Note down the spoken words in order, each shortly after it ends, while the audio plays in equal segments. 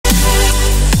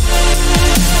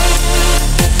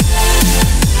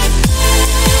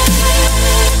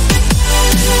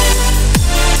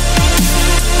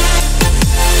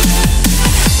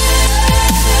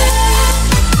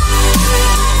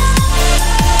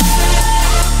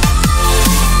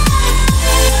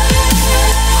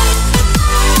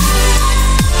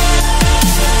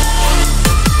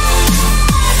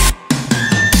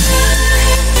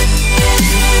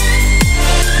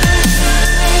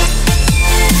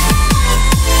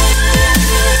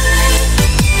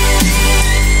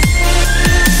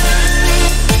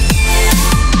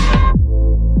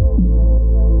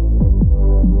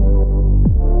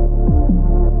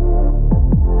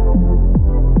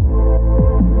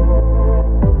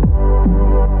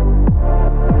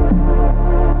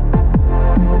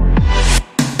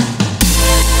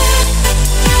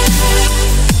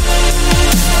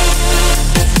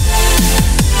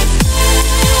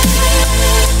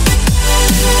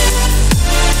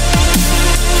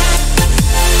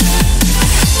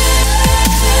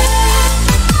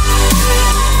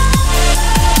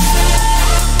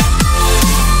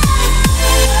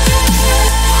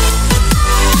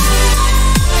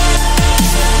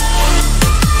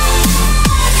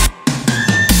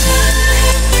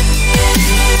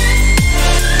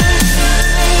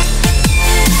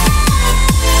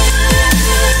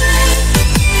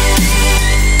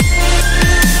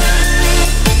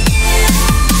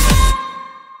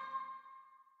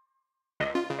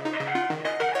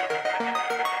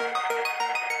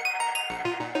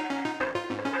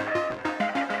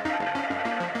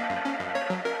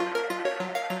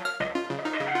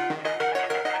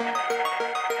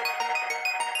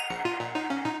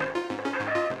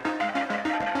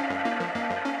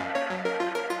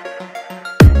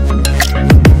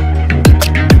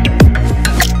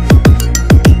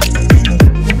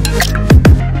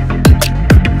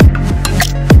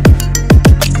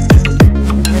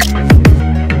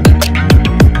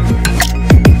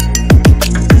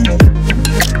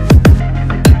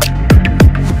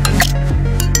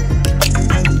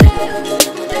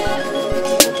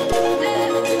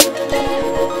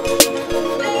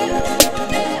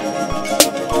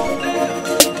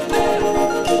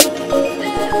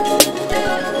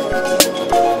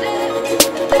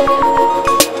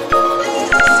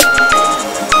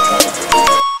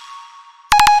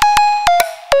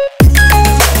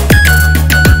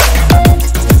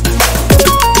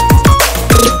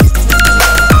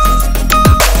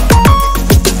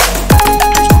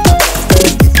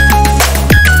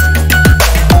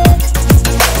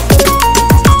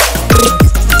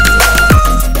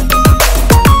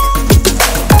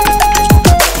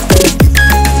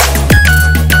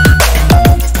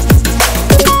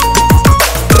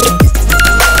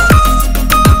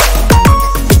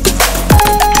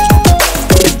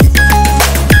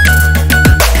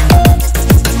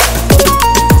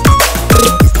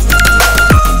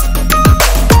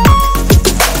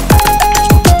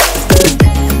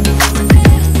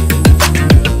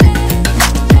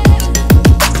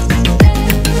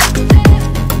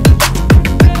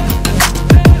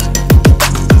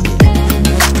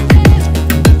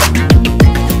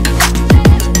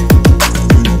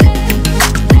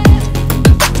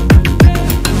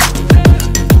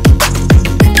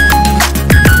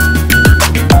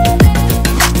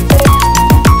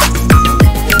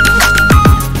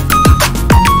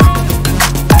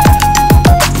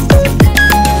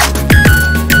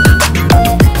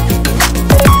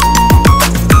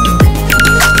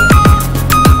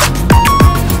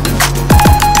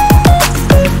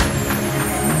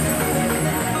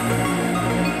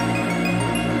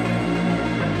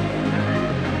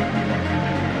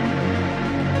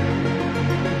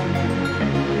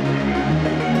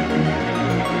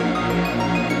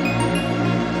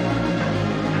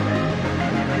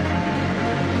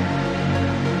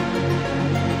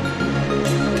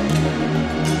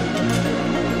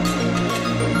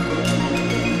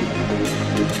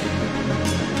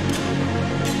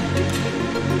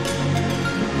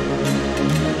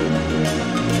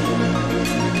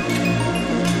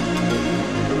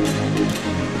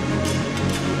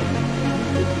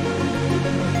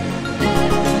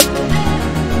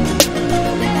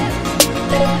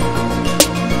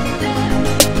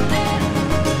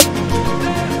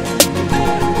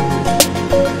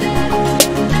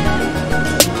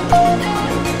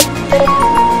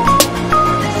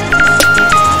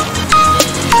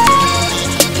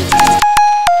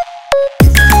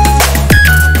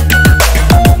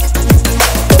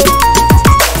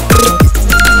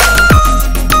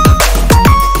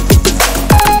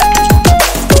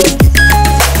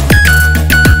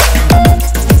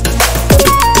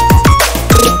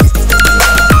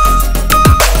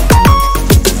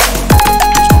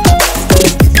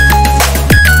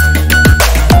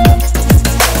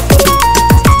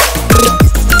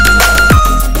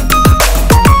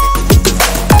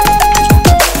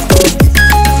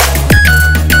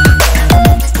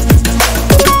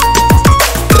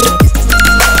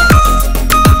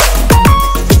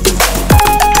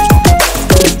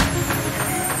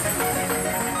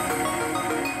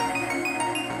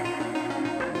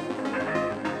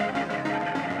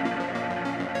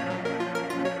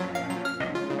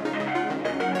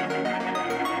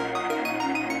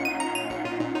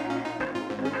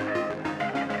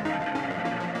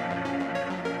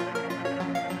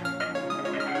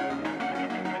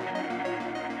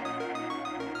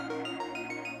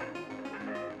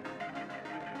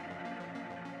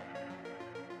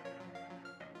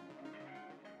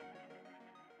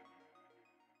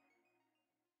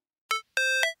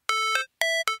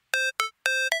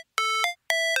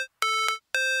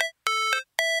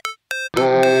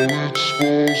it's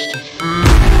supposed to feel.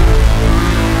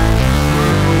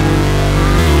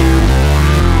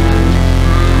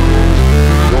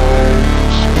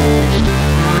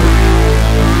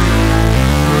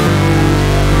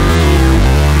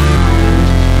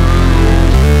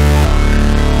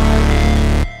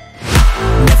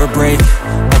 Never break,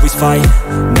 always fight,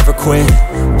 never quit,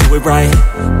 do it right,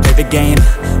 play the game,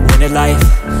 win it life,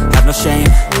 have no shame,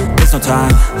 there's no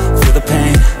time, feel the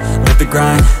pain, live the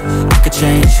grind, I could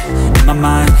change, in my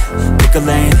mind, pick a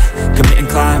lane, commit and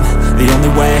climb, the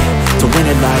only way to win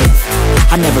it life.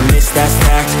 I never miss, that's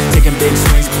fact, taking big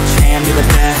swings, put your hand to the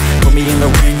bat, put me in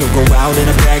the ring, you'll go out in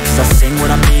a bag, cause I sing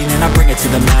what I mean and I bring it to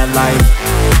the mad light.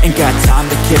 Ain't got time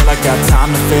to kill, I got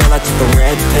time to feel, I took the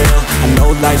red pill, I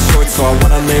know life's short so I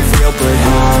wanna live real, but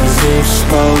how's it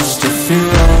supposed to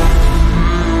feel?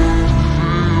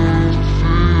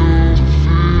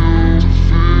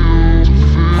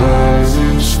 How's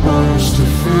it supposed to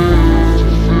feel?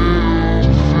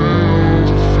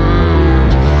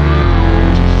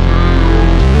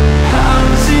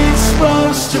 How's it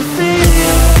supposed to feel?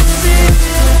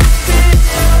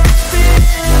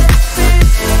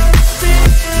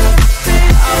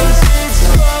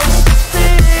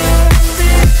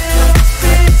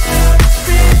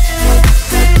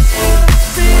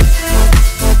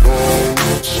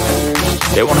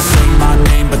 They wanna say my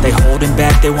name, but they holding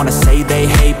back. They wanna say they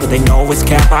hate, but they know it's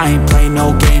cap. I ain't play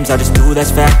no games, I just do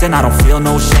that's fact. And I don't feel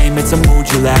no shame, it's a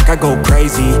mood you lack. I go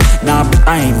crazy, nah, but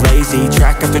I ain't lazy.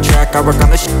 Track after track, I work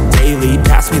on this shit daily.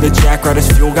 Pass me the jack, right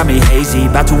as fuel, got me hazy.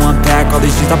 About to unpack all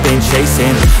these things I've been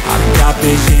chasing. I've got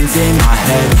visions in my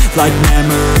head, like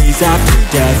memories after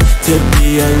death. To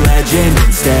be a legend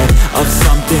instead of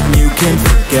something you can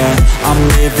forget. I'm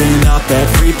living up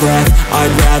every breath,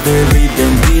 I'd rather lead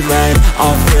than be led.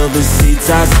 I'll fill the seats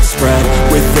as I spread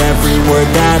with every word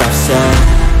that I've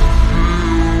said.